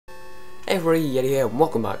Hey everybody, Yeti here, and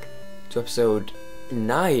welcome back to episode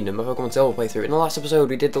 9 of my Pokemon Silver playthrough. In the last episode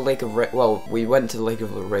we did the Lake of we went to the Lake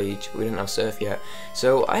of Rage, but we didn't have Surf yet.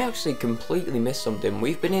 So I actually completely missed something.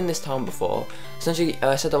 We've been in this town before. Essentially,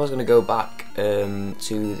 I said I was going to go back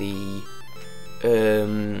to the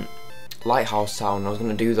lighthouse town. I was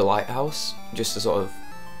going to do the lighthouse, just to sort of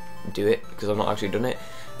do it, because I've not actually done it.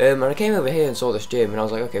 And I came over here and saw this gym, and I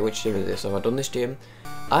was like, okay, which gym is this? Have I done this gym?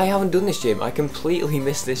 I haven't done this gym. I completely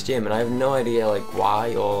missed this gym, and I have no idea like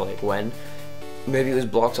why or like when. Maybe it was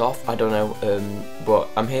blocked off, I don't know, but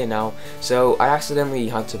I'm here now. So I accidentally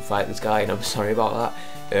had to fight this guy, and I'm sorry about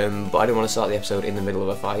that, but I didn't want to start the episode in the middle of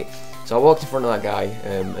a fight. So I walked in front of that guy,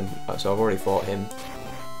 and so I've already fought him.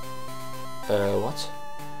 What?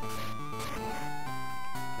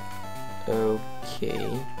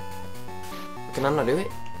 Okay. Can I not do it?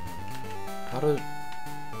 How do...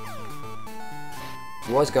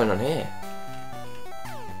 What's going on here?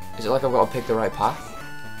 Is it like I've got to pick the right path?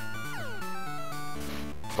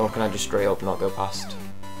 Or can I just straight up not go past?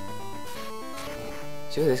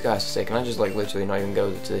 See what this guy has to say. Can I just like literally not even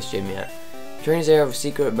go to this gym yet? Trainers here have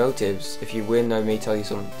secret motives. If you win, I may tell you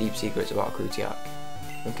some deep secrets about a Krutiak.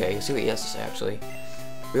 Okay, let's see what he has to say actually.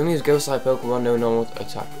 We only use ghost type Pokemon, no normal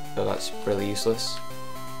attack. Oh, that's really useless.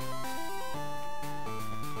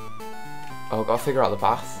 Oh, I've got to figure out the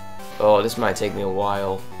path. Oh, this might take me a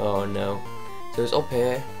while. Oh no. So it's up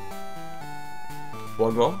here.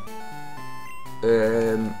 One more?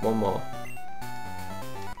 One more.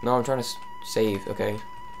 No, I'm trying to save, okay.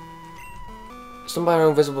 Stun by an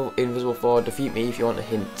invisible forward, defeat me if you want a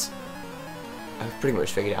hint. I've pretty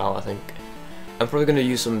much figured it out, I think. I'm probably going to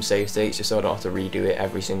use some save states just so I don't have to redo it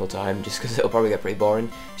every single time, just because it'll probably get pretty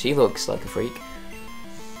boring. She looks like a freak.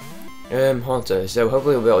 Haunter, so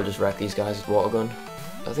hopefully we'll be able to just wreck these guys with water gun.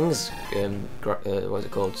 I think it's, what's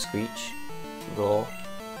it called? Screech? Roar?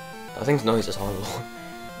 I think noise is horrible.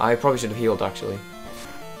 I probably should have healed actually.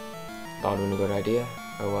 That would have been a good idea.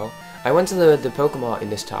 Oh well. I went to the Pokemart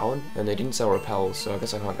in this town and they didn't sell repels, so I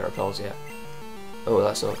guess I can't get repels yet. Oh,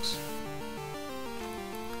 that sucks.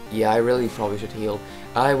 Yeah, I really probably should heal.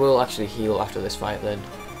 I will actually heal after this fight then,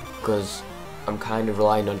 because I'm kind of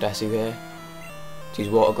relying on Desu here to use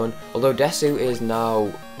water gun. Although Desu is now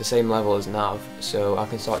the same level as Nav, so I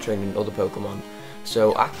can start training other Pokemon.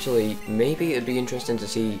 So actually, maybe it'd be interesting to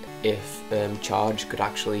see if Charge could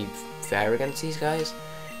actually fare against these guys.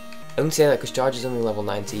 I wouldn't say that because Charge is only level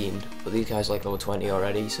 19, but these guys are like level 20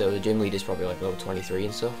 already, so the gym lead is probably like level 23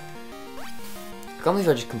 and stuff. I can't believe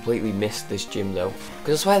I just completely missed this gym though,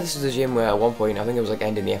 because I swear this is the gym where at one point, I think it was like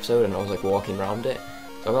ending the episode and I was like walking around it.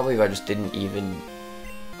 So I can't believe I just didn't even...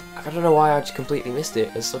 I don't know why I just completely missed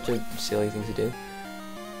it. It's such a silly thing to do.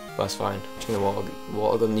 But that's fine. I'm just gonna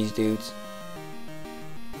water gun these dudes.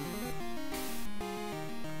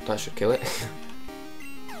 That should kill it.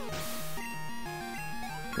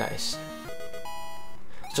 Nice.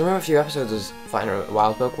 So I remember a few episodes I was fighting a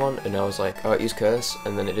wild Pokemon and I was like, oh, it used Curse,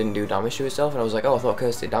 and then it didn't do damage to itself, and I was like, oh, I thought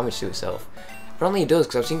Curse did damage to itself. Apparently it does,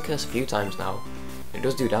 because I've seen Curse a few times now. It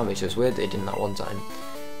does do damage, so it's weird that it didn't that one time.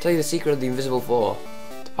 I'll tell you the secret of the Invisible Four.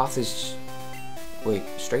 The path is... wait,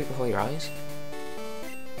 straight before your eyes?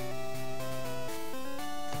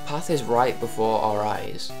 The path is right before our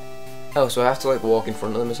eyes. Oh, so I have to like walk in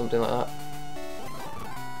front of them or something like that?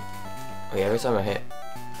 Oh yeah, every time I hit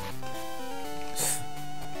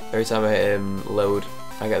load,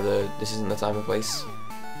 I get the this isn't the time or place.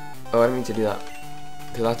 Oh, I didn't mean to do that.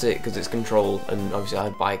 Because that's it, because it's control, and obviously I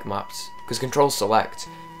have bike maps. Because control's select,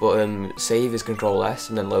 but save is control S,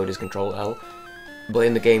 and then load is control L. But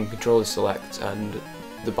in the game, control is select, and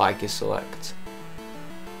the bike is select.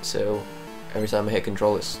 So, every time I hit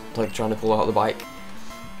control, it's like trying to pull out the bike.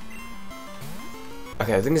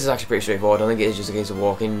 Okay, I think this is actually pretty straightforward. I think it is just a case of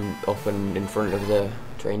walking up and in front of the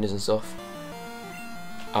trainers and stuff.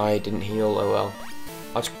 I didn't heal, oh well.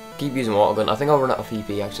 I'll just keep using water gun. I think I'll run out of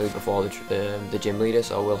PP actually before the gym leader,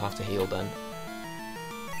 so I will have to heal then.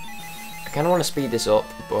 I kind of want to speed this up,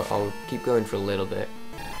 but I'll keep going for a little bit.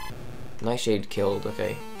 Nightshade killed,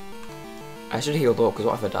 okay. I should have healed up, because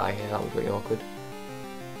what if I die here? That would be pretty awkward.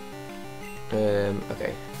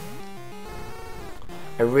 Okay.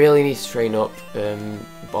 I really need to train up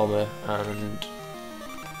Bomber and...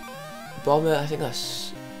 Bomber, I think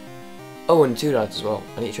that's... Oh, and Two Dads as well.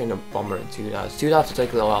 I need to train up Bomber and Two Dads. Two Dads will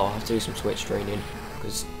take a little while. I'll have to do some switch training,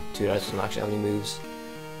 because Two Dads doesn't actually have any moves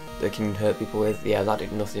that can hurt people with. Yeah, that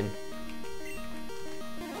did nothing.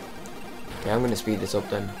 Okay, I'm going to speed this up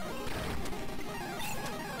then.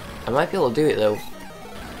 I might be able to do it though.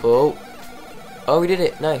 Oh. Oh, we did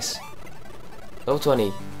it. Nice. Level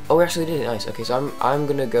 20. Oh, we actually did it. Nice. Okay, so I'm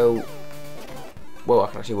gonna go Whoa, I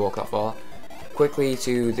can actually walk that far. Quickly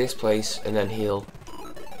to this place and then heal.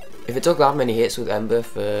 If it took that many hits with Ember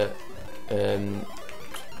for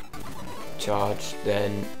charge,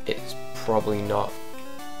 then it's probably not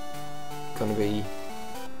gonna be.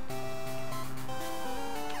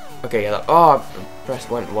 Okay, yeah. Oh,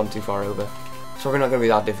 I went one too far over. It's probably not gonna be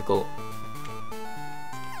that difficult.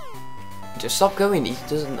 Just stop going. He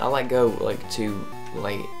doesn't. I let go like too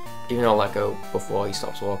late. Even though I let go before he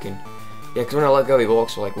stops walking. Yeah, because when I let go, he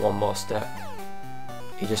walks for like one more step.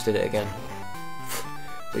 He just did it again.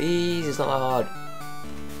 Please, it's not that hard.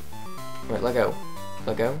 Right, let go.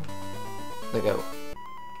 Let go. Let go.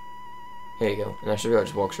 Here you go. And I should be able to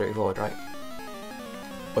just walk straight forward, right?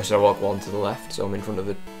 Or should I walk one to the left so I'm in front of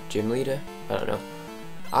the gym leader? I don't know.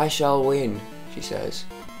 I shall win, she says.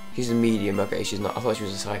 She's a medium. Okay, she's not. I thought she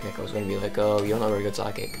was a psychic. I was going to be like, oh, you're not a very good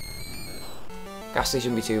psychic. Ghastly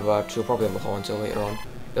shouldn't be too bad. She'll probably have a Haunter later on.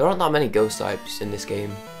 There aren't that many ghost types in this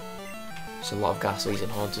game. There's a lot of Ghastlies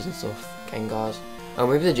and Haunters and stuff. Gengars. Oh,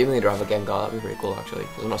 maybe the gym leader have a Gengar. That'd be pretty cool, actually.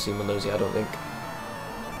 Because I've not seen one of those yet, I don't think.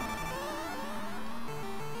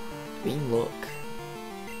 Mean look.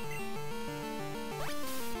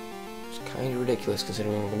 It's kind of ridiculous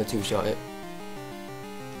considering I'm going to two-shot it.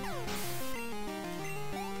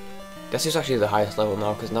 Desu's actually the highest level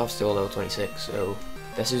now because Nav's still level 26, so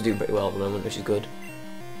Desu's doing pretty well at the moment, which is good.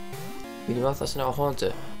 Medium Earth, that's now a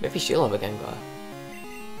Haunter. Maybe she'll have a Gengar.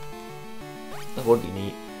 That would be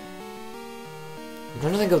neat. I'm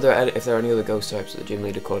trying to think of if there are any other ghost types that the gym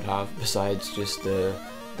leader could have besides just the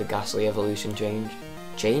Ghastly evolution change.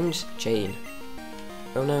 Chain.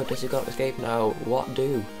 Oh no, Desu can't escape now. What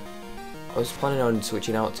do? I was planning on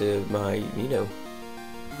switching out to my Nino.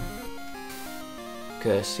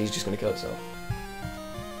 Curse, he's just gonna kill himself.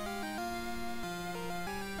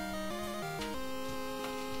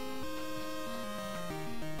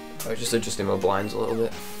 I was just adjusting my blinds a little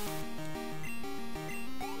bit.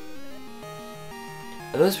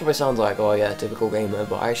 I know this probably sounds like, oh yeah, typical gamer,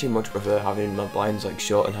 but I actually much prefer having my blinds like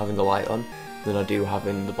shut and having the light on than I do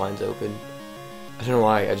having the blinds open. I don't know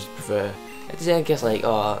why, I just prefer. I guess like,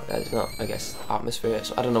 oh, it's not, I guess, atmosphere,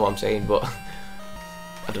 so I don't know what I'm saying, but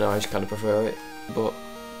I don't know, I just kind of prefer it, but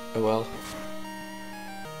oh well.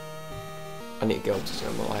 I need to go to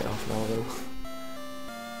turn my light off now though.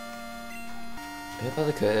 Hit by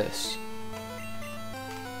the curse.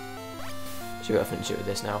 Should better finish it with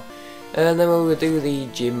this now. And then we'll do the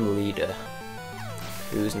gym leader,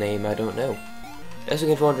 whose name I don't know. Let's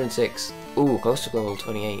begin 406. Ooh, close to level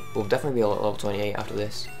 28. We'll definitely be at level 28 after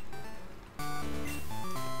this.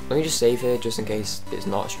 Let me just save here, just in case it's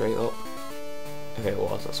not straight up. Okay, it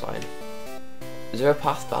was, that's fine. Is there a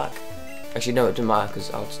path back? Actually, no, it doesn't matter,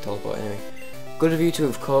 because I'll just teleport anyway. Good of you to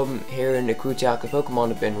have come here in Ikutiak. The Pokemon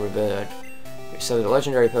have been revered. So the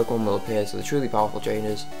legendary Pokemon will appear to the truly powerful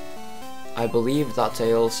trainers. I believed that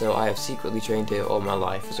tale, so I have secretly trained here all my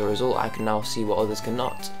life. As a result, I can now see what others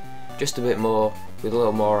cannot. Just a bit more, with a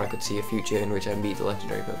little more, I could see a future in which I meet the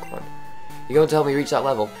legendary Pokemon. You're going to help me reach that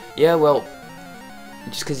level? Yeah, well,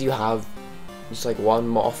 just because you have just like one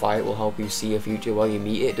more fight will help you see a future while you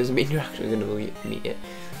meet it, doesn't mean you're actually going to meet it.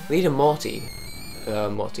 Leader Morty.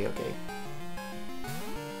 Morty, okay.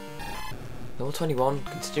 Level 21,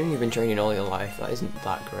 considering you've been training all your life, that isn't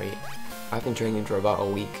that great. I've been training for about a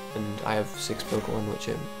week, and I have 6 Pokemon, which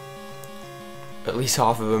at least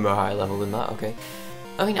half of them are higher level than that, okay.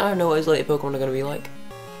 I mean, I don't know what his later Pokemon are going to be like.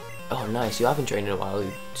 Oh nice, you have been training a while,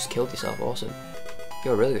 you just killed yourself, awesome.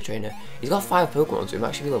 You're a really good trainer. He's got 5 Pokemon, so he might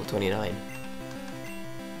actually be level 29.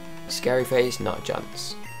 Scary Face, not a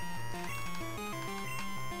chance.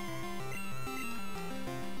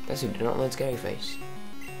 Guess who did not learn Scary Face?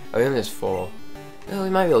 Oh, he only has 4. Well, he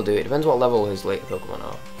might be able to do it, depends what level his later Pokemon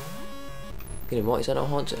are. Get him, what is that, not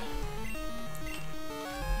Haunter?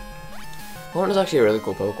 Haunter's actually a really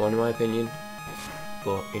cool Pokemon in my opinion.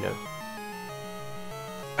 But, you know,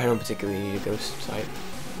 I don't particularly need a Ghost type.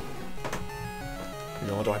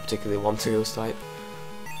 Nor do I particularly want a Ghost type.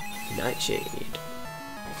 Nightshade.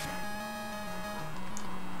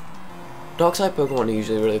 Dark type Pokemon are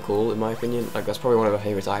usually really cool in my opinion. Like, that's probably one of my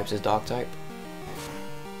favourite types is Dark type.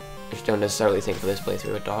 I just don't necessarily think for this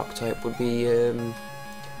playthrough a Dark type would be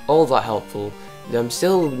all that helpful. I'm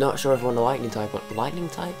still not sure if I want a Lightning type. Lightning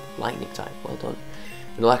type? Lightning type, well done.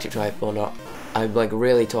 An Electric type or not. I'm like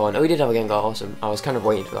really torn. Oh, we did have a Gengar, awesome. I was kind of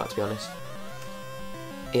waiting for that, to be honest.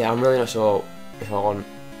 Yeah, I'm really not sure if I want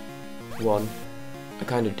one. I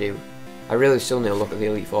kind of do. I really still need to look at the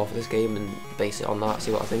Elite Four for this game and base it on that,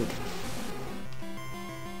 see what I think.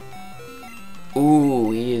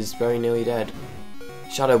 Ooh, he is very nearly dead.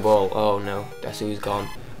 Shadow Ball, oh no, Desu's gone.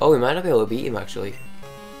 Oh, we might not be able to beat him actually.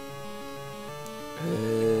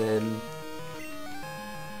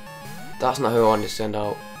 That's not who I wanted to send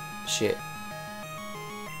out. Shit.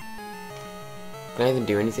 Can I even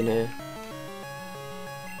do anything here?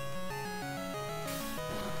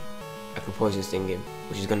 I can poison sting him,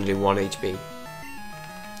 which is going to do 1 HP.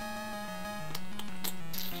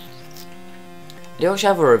 I do actually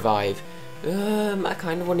have a revive. I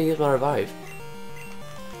kind of want to use my revive.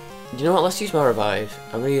 You know what? Let's use my revive.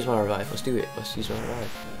 I'm going to use my revive. Let's do it. Let's use my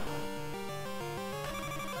revive.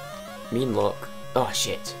 Mean luck. Oh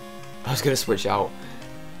shit. I was going to switch out.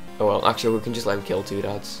 Oh well, actually we can just let him kill 2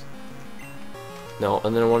 dads. No,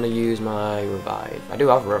 and then I want to use my revive. I do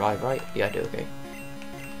have a revive, right? Yeah, I do, okay.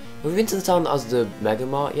 Have we been to the town that has the Mega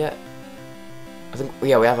Mart yet? I think,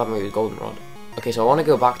 yeah, we have, haven't we, with Goldenrod. Okay, so I want to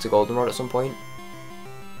go back to Goldenrod at some point.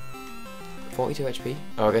 42 HP?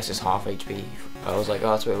 Oh, I guess it's half HP. I was like, oh,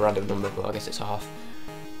 that's a bit of a random number, but I guess it's half.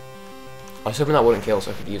 I was hoping that wouldn't kill,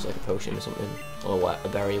 so I could use like a potion or something, or a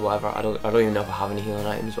berry, whatever. I don't even know if I have any healing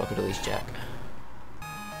items, but I could at least check.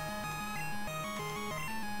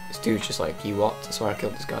 This dude's just like, you what? That's why I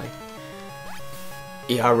killed this guy.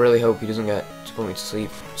 Yeah, I really hope he doesn't get to put me to sleep.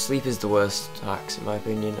 Sleep is the worst tax, in my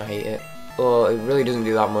opinion. I hate it. Oh, it really doesn't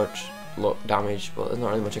do that much damage, but there's not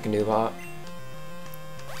really much I can do about it.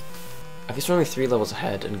 I guess we're only 3 levels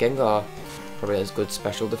ahead, and Gengar probably has good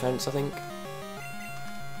special defense, I think.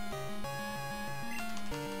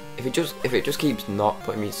 If it just keeps not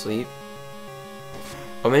putting me to sleep,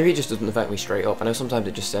 or maybe it just doesn't affect me straight up. I know sometimes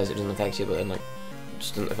it just says it doesn't affect you, but then like it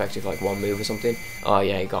just doesn't affect you for like 1 move or something. Oh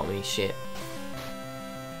yeah, he got me. Shit.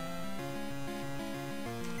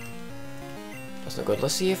 That's not good.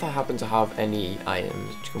 Let's see if I happen to have any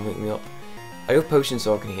items which can wake me up. I have potions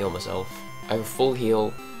so I can heal myself. I have a full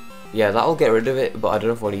heal. Yeah, that'll get rid of it, but I don't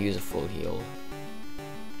know if I want to use a full heal.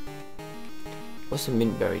 What's the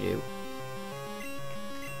mint berry do?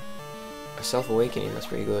 A self-awakening, that's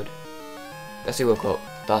pretty good. Let's see, woke up.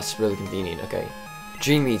 That's really convenient, okay.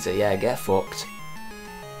 Dream Eater, yeah, get fucked.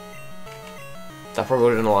 That probably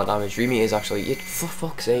would have done a lot of damage. Dream Eater is actually, for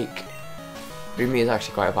fuck's sake. Dream Eater is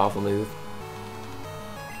actually quite a powerful move.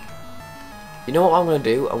 You know what I'm going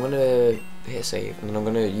to do? I'm going to hit save, and then I'm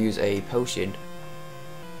going to use a potion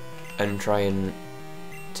and try and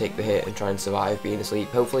take the hit and try and survive being asleep.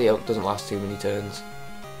 Hopefully it doesn't last too many turns.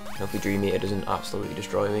 Hopefully Dream Eater doesn't absolutely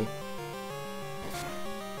destroy me.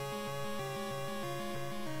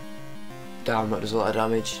 Damn, that does a lot of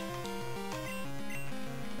damage.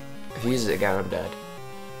 If he uses it again, I'm dead.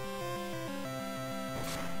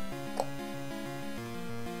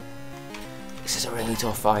 This is a really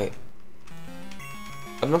tough fight.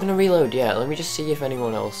 I'm not going to reload yet. Let me just see if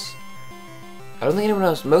anyone else... I don't think anyone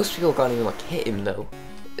else... Most people can't even like hit him though,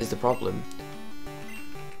 is the problem.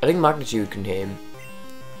 I think Magnitude can hit him.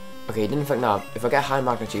 Okay, it didn't affect now. If I get high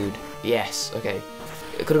Magnitude, yes, okay.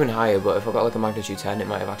 It could have been higher, but if I got like a Magnitude 10, it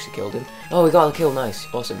might have actually killed him. Oh, we got the kill, nice,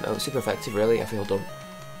 awesome. Oh, super effective, really, I feel dumb.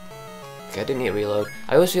 Okay, I didn't need a reload.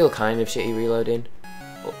 I always feel kind of shitty reloading,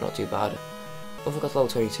 but not too bad. Buffer got to level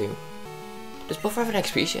 22. Does Buffer have an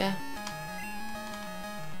XP share?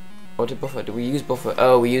 Or did we use Buffer?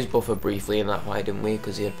 Oh, we used Buffer briefly in that fight, didn't we?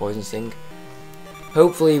 Because he had Poison Sting.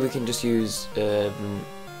 Hopefully we can just use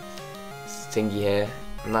Stingy here,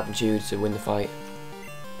 Magnitude to win the fight.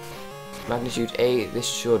 Magnitude 8, this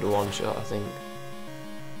should one-shot, I think.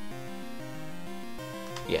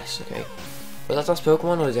 Yes, okay. But that's the last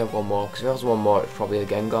Pokemon, or does he have one more? Because if he has one more, it's probably a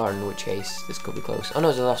Gengar, in which case this could be close. Oh no,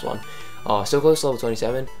 it's the last one. Oh, still close to level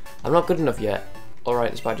 27. I'm not good enough yet.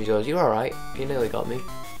 Alright, this badge is yours. You're alright. You nearly got me.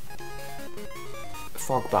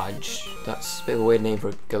 Fog Badge. That's a bit of a weird name for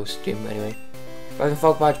a ghost gym, anyway. If I can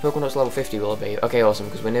Fog Badge, Pokemon that's level 50 will be. Okay, awesome,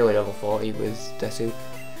 because we're nearly level 40 with Desu.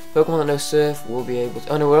 Pokemon that know Surf will be able to...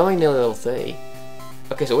 Oh no, we're only nearly level 30.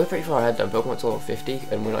 Okay, so we're pretty far ahead then. Pokemon's level 50,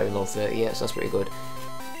 and we're not even level 30 yet, so that's pretty good.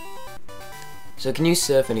 So we can use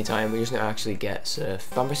Surf anytime, we just need to actually get Surf.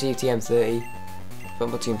 If I'm received TM30, if I'm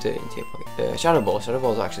put TM30 in TM pocket. Shadow Ball. Shadow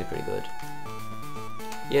Ball is actually pretty good.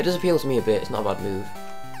 Yeah, it does appeal to me a bit, it's not a bad move.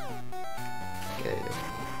 Okay.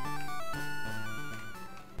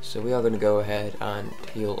 So we are going to go ahead and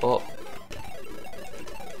heal up.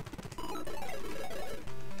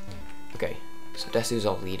 Okay, so Desu's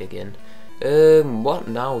our lead again. What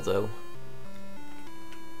now though?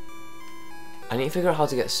 I need to figure out how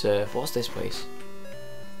to get Surf. What's this place?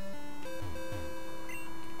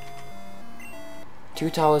 2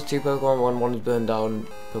 towers, 2 Pokemon, one is burned down,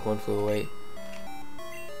 Pokemon flew away.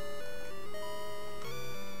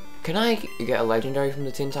 Can I get a legendary from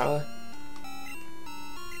the Tin Tower?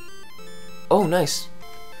 Oh, nice.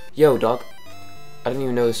 Yo, dog. I didn't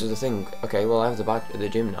even know this was a thing. Okay, well I have the badge at the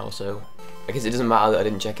gym now, so I guess it doesn't matter that I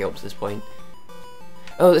didn't check it up to this point.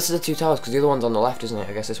 Oh, this is the two towers, because the other one's on the left, isn't it?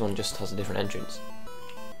 I guess this one just has a different entrance.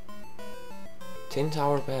 Tin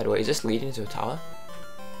tower repaired. Wait, is this leading to a tower?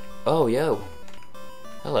 Oh, yo.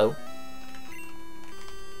 Hello.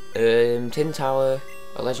 Tin tower.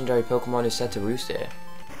 A legendary Pokemon is said to roost here.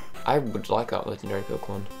 I would like that legendary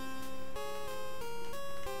Pokemon.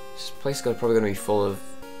 This place is probably going to be full of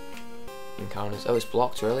encounters. Oh, it's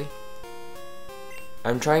blocked, really?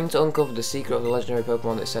 I'm trying to uncover the secret of the legendary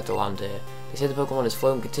Pokemon that's said to land here. They say the Pokemon has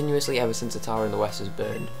flown continuously ever since the tower in the west has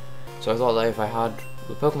burned. So I thought that if I had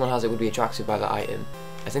the Pokemon has it would be attracted by the item.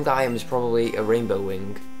 I think the item is probably a rainbow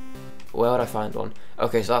wing. Where would I find one?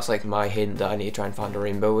 Okay, so that's like my hint that I need to try and find a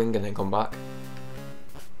rainbow wing and then come back.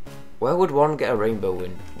 Where would one get a rainbow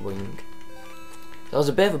wing? That was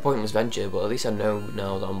a bit of a pointless venture, but at least I know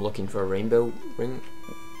now that I'm looking for a rainbow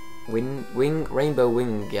rainbow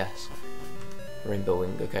wing, yes. Rainbow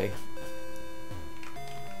wing, okay.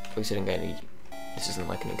 At least I didn't get any. This isn't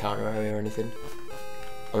like an encounter area or anything.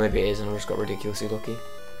 Or maybe it is and I just got ridiculously lucky.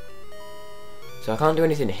 So I can't do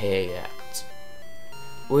anything here yet.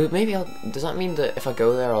 Well, maybe I'll. Does that mean that if I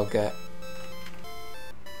go there I'll get.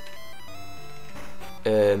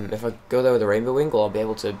 If I go there with a rainbow wing, will I be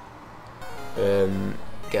able to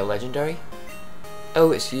get a legendary?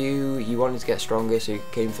 Oh, it's you. You wanted to get stronger, so you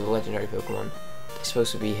came for the legendary Pokemon. It's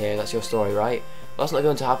supposed to be here. That's your story, right? Well, that's not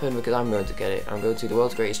going to happen because I'm going to get it. I'm going to be the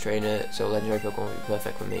world's greatest trainer, so legendary Pokemon will be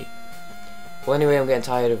perfect for me. Well, anyway, I'm getting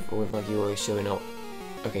tired of like you always showing up.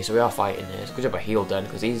 Okay, so we are fighting here. It's a good job I healed then,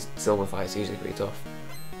 because these silver fights are usually pretty tough.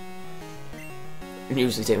 It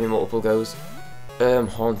usually take me multiple goes.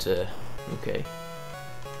 Haunter. Okay.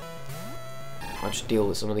 I'll just deal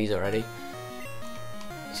with some of these already.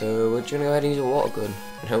 So we're just gonna go ahead and use a water gun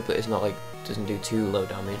and hope that it's not like doesn't do too low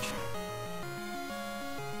damage.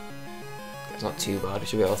 It's not too bad. It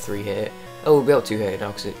should be able to 3-hit it. Oh, we'll be able to 2-hit it now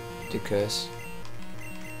because it did curse.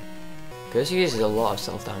 Curse uses a lot of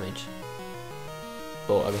self damage,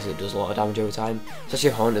 but I guess it does a lot of damage over time. Especially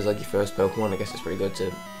if Haunter's like your first Pokemon, I guess it's pretty good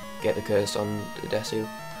to get the curse on the Desu.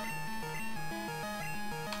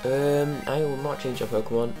 I will not change our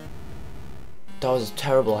Pokemon. That was a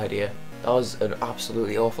terrible idea. That was an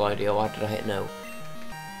absolutely awful idea. Why did I hit no?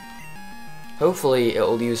 Hopefully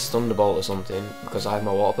it'll use Thunderbolt or something because I have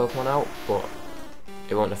my water Pokemon out, but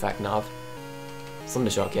it won't affect Nav.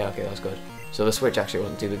 Thundershock, yeah, okay, that's good. So the switch actually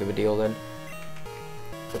wasn't too big of a deal then.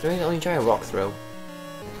 But I'm only try a rock throw.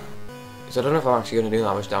 So I don't know if I'm actually going to do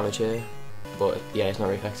that much damage here, but yeah, it's not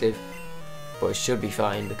very effective. But it should be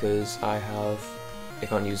fine because I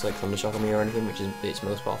can't use like Thundershock on me or anything, which is its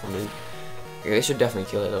most powerful move. Okay, this should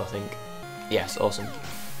definitely kill it though, I think. Yes, awesome.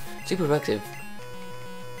 Super effective.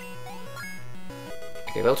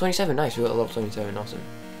 Okay, level 27, nice, we got a level 27, awesome.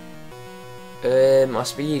 My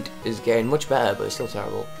speed is getting much better, but it's still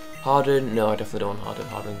terrible. Harden, no, I definitely don't want Harden.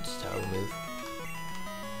 Harden's a terrible move.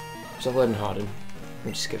 So I've learned Harden. Let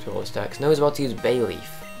me just skip through all the stacks. No, he's about to use Bayleaf.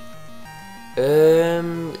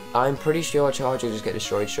 I'm pretty sure Charge will just get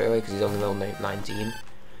destroyed straight away because he's only level 19.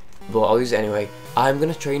 But I'll use it anyway. I'm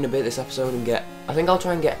going to train a bit this episode and get... I think I'll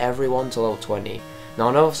try and get everyone to level 20. Now,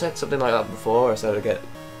 I know I've said something like that before. I said I'd get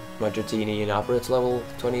my Dratini and Abra to level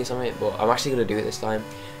 20 or something, but I'm actually going to do it this time.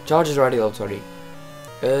 Charge is already level 20.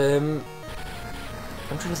 I'm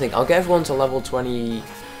trying to think. I'll get everyone to level 20...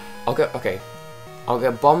 I'll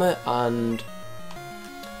get Bomber and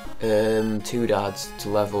 2 dads to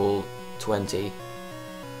level 20.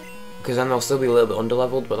 Because then they'll still be a little bit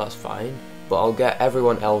under-leveled, but that's fine. But I'll get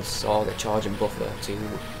everyone else, so I'll get Charge and Buffer to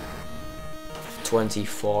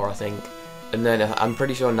 24, I think. And then I'm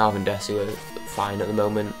pretty sure Nav and Desu are fine at the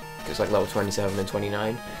moment. It's like level 27 and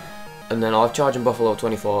 29. And then I'll have Charge and Buffer level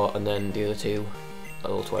 24, and then the other two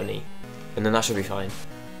level 20. And then that should be fine.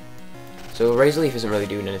 So Razor Leaf isn't really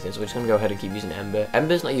doing anything, so we're just going to go ahead and keep using Ember.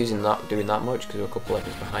 Ember's not doing that much, because we're a couple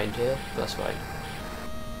levels behind here, but that's fine.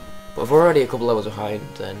 But if we're already a couple levels behind,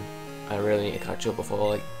 then I really need to catch up before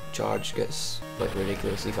like Charge gets like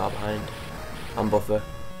ridiculously far behind. And Buffer.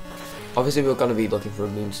 Obviously we're going to be looking for a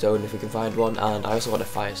Moonstone if we can find one, and I also want a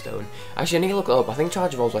Firestone. Actually I need to look it up. I think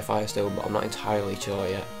Charge evolves by Firestone, but I'm not entirely sure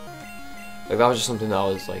yet. Like that was just something that I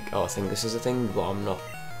was like, oh I think this is a thing, but I'm not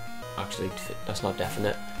actually, that's not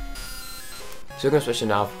definite. So we're going to switch to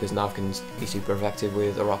Nav because Nav can be super effective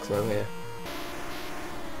with a Rock Throw here.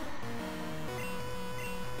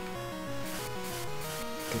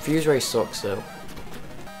 Confuse Ray sucks though.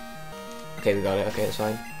 Okay, we got it. Okay, that's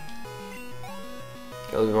fine.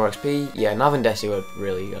 Get a little bit more XP. Yeah, Nav and Desu are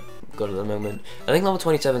really good at the moment. I think level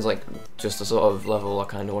 27 is like just the sort of level I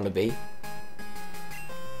kind of want to be.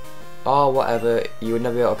 Oh, whatever. You would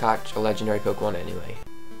never be able to catch a legendary Pokemon anyway.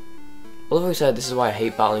 Although I said this is why I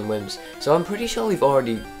hate battling wimps, so I'm pretty sure we've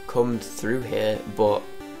already come through here, but...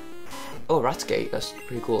 Oh, Rat's Gate, that's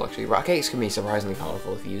pretty cool actually. Rat Gates can be surprisingly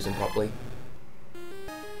powerful if you use them properly.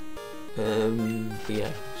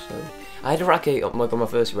 Yeah, so... I had a Rat Gate on my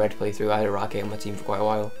first red playthrough, I had a Rat Gate on my team for quite a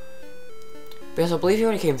while. But yes, I believe you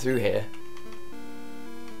already came through here.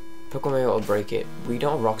 Pokemon may able to break it. We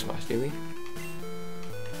don't have Rock Smash, do we?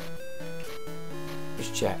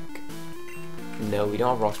 Just check. No, we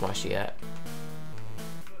don't have Rock Smash yet.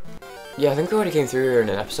 Yeah, I think we already came through here in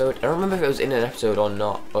an episode. I don't remember if it was in an episode or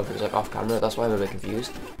not, or if it was like off camera, that's why I'm a bit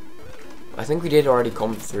confused. I think we did already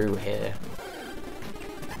come through here.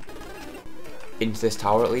 Into this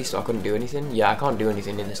tower at least, so I couldn't do anything. Yeah, I can't do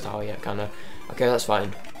anything in this tower yet, can I? Okay, that's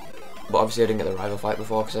fine. But obviously I didn't get the rival fight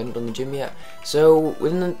before because I hadn't done the gym yet. So,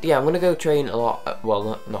 yeah, I'm going to go train a lot,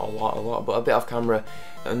 well, not a lot, but a bit off camera.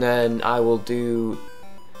 And then I will do...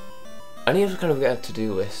 I need to kind of get a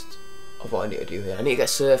to-do list of what I need to do here. I need to get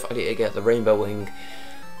Surf, I need to get the Rainbow Wing,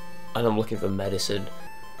 and I'm looking for medicine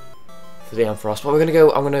for the Ampharos. But we're going to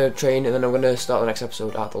go, I'm going to train, and then I'm going to start the next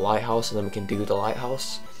episode at the Lighthouse, and then we can do the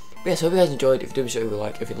Lighthouse. But yeah, so hope you guys enjoyed. If you did, be sure to leave a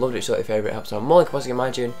like. If you loved it, show it your favourite. It helps out more than possibly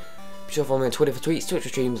imagine. Be sure to follow me on Twitter for tweets, Twitch for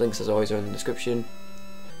streams, links as always are in the description.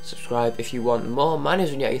 Subscribe if you want more. My name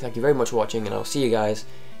is Yeti, thank you very much for watching, and I'll see you guys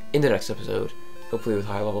in the next episode, hopefully with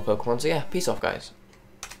higher level Pokemon. So yeah, peace off guys.